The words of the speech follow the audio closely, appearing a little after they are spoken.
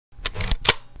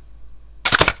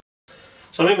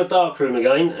So I'm in my darkroom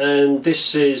again, and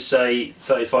this is a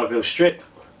 35mm strip,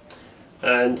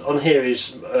 and on here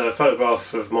is a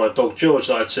photograph of my dog George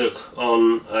that I took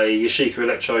on a Yashica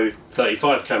Electro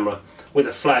 35 camera with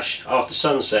a flash after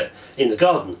sunset in the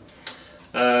garden.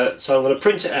 So I'm going to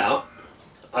print it out.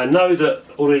 I know that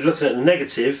already looking at the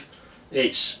negative,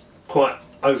 it's quite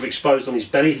overexposed on his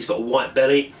belly. He's got a white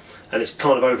belly and it's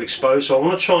kind of overexposed, so I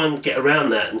want to try and get around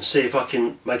that and see if I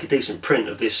can make a decent print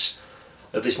of this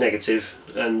negative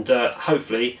and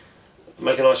hopefully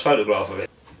make a nice photograph of it.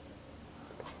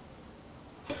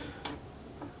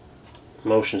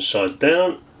 Emulsion side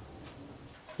down.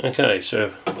 Okay,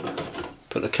 so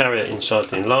put the carrier inside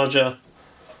the enlarger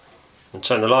and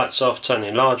turn the lights off, turn the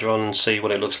enlarger on and see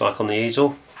what it looks like on the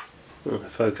easel.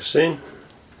 Focus in.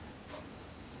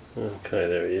 Okay,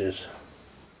 there he is.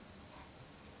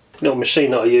 Little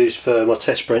machine that I use for my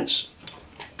test prints.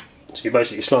 So you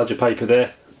basically slide your paper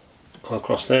there,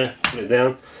 across there, put it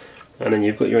down, and then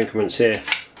you've got your increments here.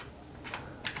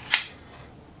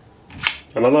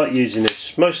 And I like using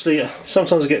this. Mostly,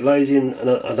 sometimes I get lazy and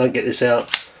I don't get this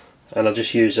out, and I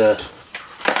just use your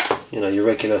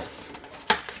regular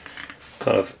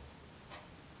kind of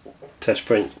test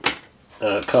print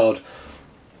card.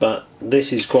 But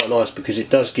this is quite nice because it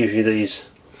does give you these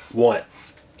white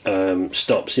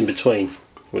stops in between,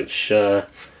 which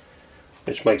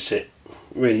makes it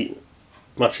really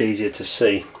much easier to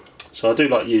see. So I do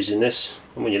like using this,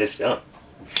 and when you lift it up,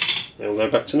 it will go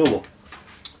back to normal.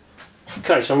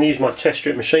 Okay, so I'm going to use my test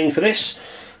strip machine for this.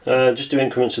 Just do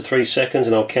increments of 3 seconds,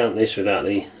 and I'll count this without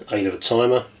the aid of a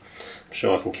timer. I'm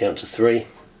sure I can count to 3.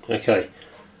 Okay,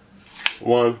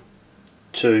 1,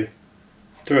 2,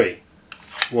 3.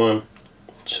 1,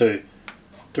 2,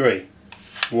 3.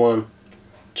 1,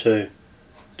 2,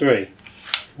 3.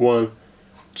 1,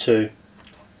 2,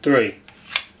 3.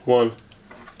 1,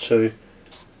 2,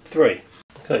 3.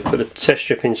 Okay, put a test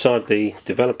strip inside the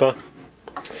developer.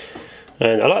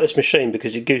 And I like this machine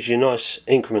because it gives you nice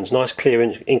increments, nice clear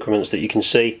increments that you can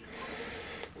see.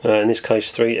 In this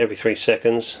case, every 3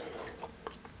 seconds.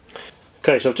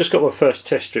 Okay, so I've just got my first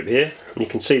test strip here, and you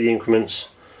can see the increments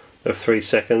of 3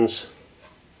 seconds.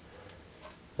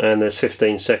 And there's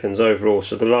 15 seconds overall,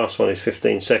 so the last one is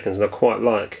 15 seconds, and I quite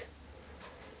like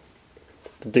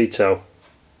the detail,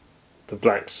 the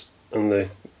blacks and the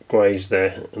greys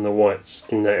there and the whites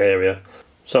in that area.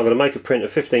 So I'm going to make a print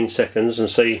of 15 seconds and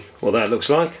see what that looks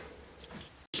like.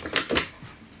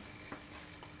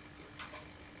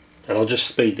 And I'll just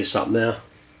speed this up now.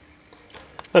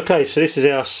 Okay, so this is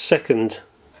our second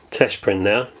test print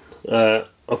now.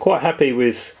 I'm quite happy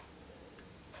with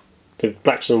the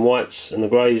blacks and whites and the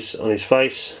greys on his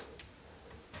face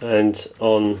and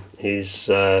on his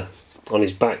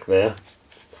back there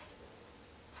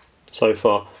so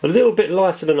far. A little bit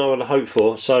lighter than I would have hoped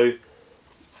for, so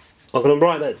I'm going to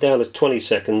write that down as 20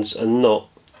 seconds and not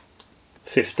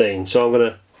 15. So I'm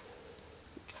going to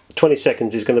 20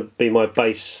 seconds is going to be my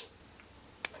base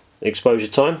exposure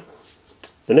time.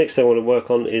 The next thing I want to work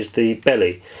on is the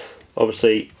belly.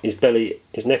 Obviously his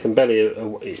neck and belly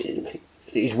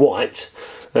is white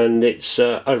and it's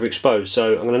overexposed,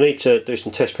 so I'm going to need to do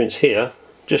some test prints here,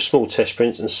 just small test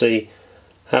prints, and see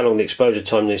how long the exposure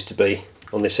time needs to be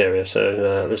on this area.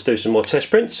 So let's do some more test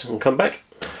prints and come back.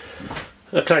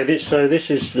 Okay, this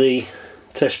is the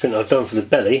test print I've done for the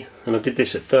belly, and I did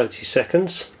this at 30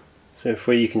 seconds. So if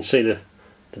you can see the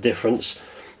difference.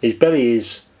 His belly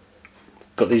is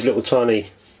got these little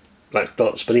tiny black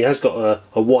dots, but he has got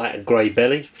a white and grey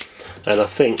belly, and I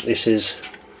think this is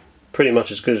pretty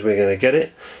much as good as we're going to get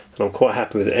it, and I'm quite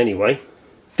happy with it anyway.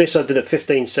 This I did at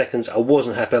 15 seconds. I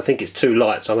wasn't happy. I think it's too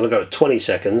light, so I'm going to go at 20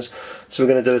 seconds. So we're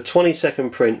going to do a 20-second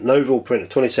print, an overall print of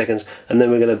 20 seconds, and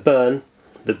then we're going to burn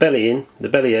the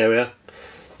belly area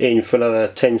in for another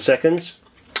 10 seconds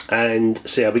and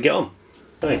see how we get on.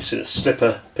 Okay, so let's slip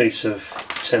a piece of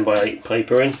 10x8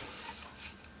 paper in.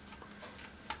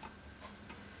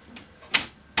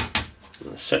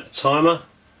 Let's set the timer,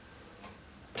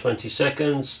 20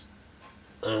 seconds,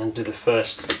 and do the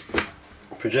first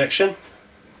projection.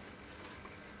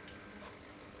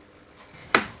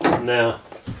 Now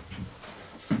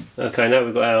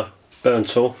we've got our burn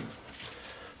tool,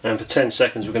 and for 10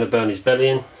 seconds we're going to burn his belly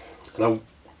in, and I'll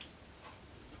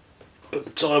put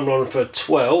the timer on for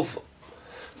 12.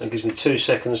 That gives me 2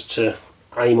 seconds to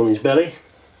aim on his belly.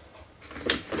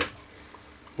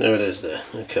 There it is there.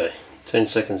 Okay, 10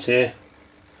 seconds here,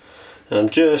 and I'm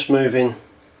just moving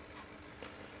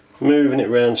it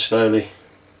round slowly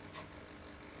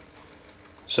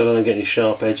so I don't get any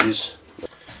sharp edges.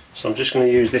 So I'm just going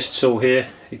to use this tool here,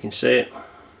 you can see it,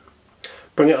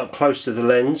 bring it up close to the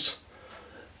lens,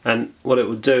 and what it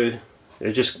will do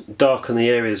It'll just darken the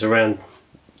areas around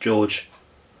George,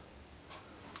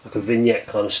 like a vignette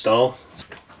kind of style.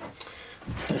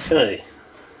 Okay,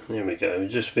 there we go,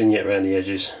 just vignette around the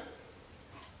edges.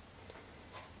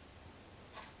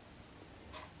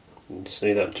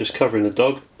 See that, just covering the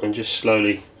dog and just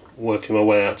slowly working my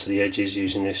way out to the edges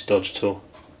using this dodge tool.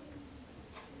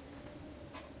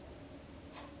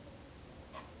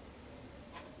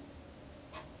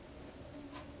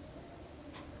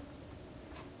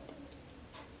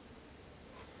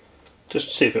 Just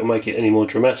to see if it'll make it any more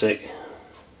dramatic.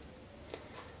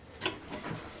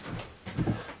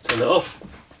 Turn it off.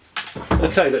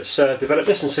 Okay, let's develop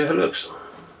this and see how it looks.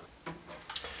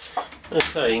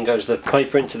 Okay, in goes the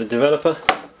paper into the developer.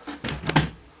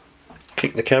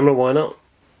 Kick the camera, why not?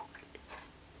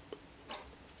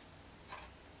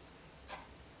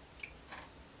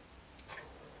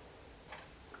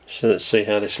 So let's see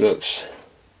how this looks.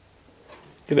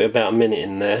 Give it about a minute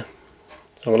in there.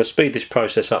 I'm going to speed this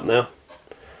process up now.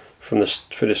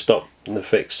 Through the stop and the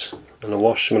fix and the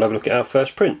wash, and we'll have a look at our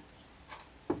first print.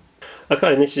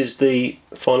 Okay, and this is the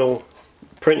final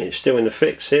print. It's still in the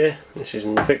fix here. This is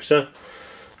in the fixer,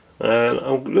 and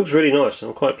it looks really nice.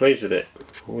 I'm quite pleased with it.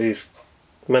 We've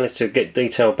managed to get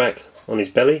detail back on his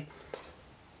belly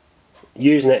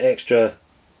using that extra,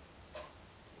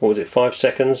 what was it, 5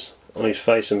 seconds on his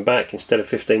face and back. Instead of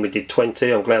 15 we did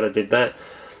 20. I'm glad I did that,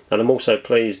 and I'm also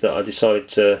pleased that I decided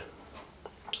to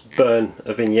burn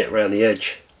a vignette around the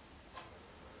edge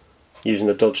using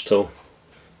the dodge tool,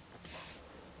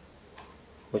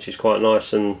 which is quite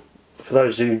nice. And for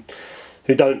those who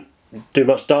don't do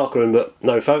much Darkroom but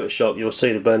know Photoshop, you'll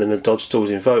see the burning the dodge tools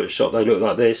in Photoshop. They look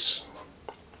like this,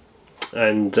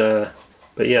 and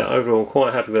but yeah, overall I'm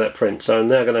quite happy with that print. So I'm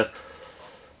now going to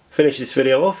finish this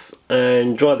video off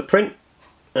and dry the print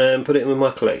and put it in with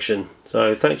my collection.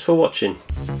 So thanks for watching.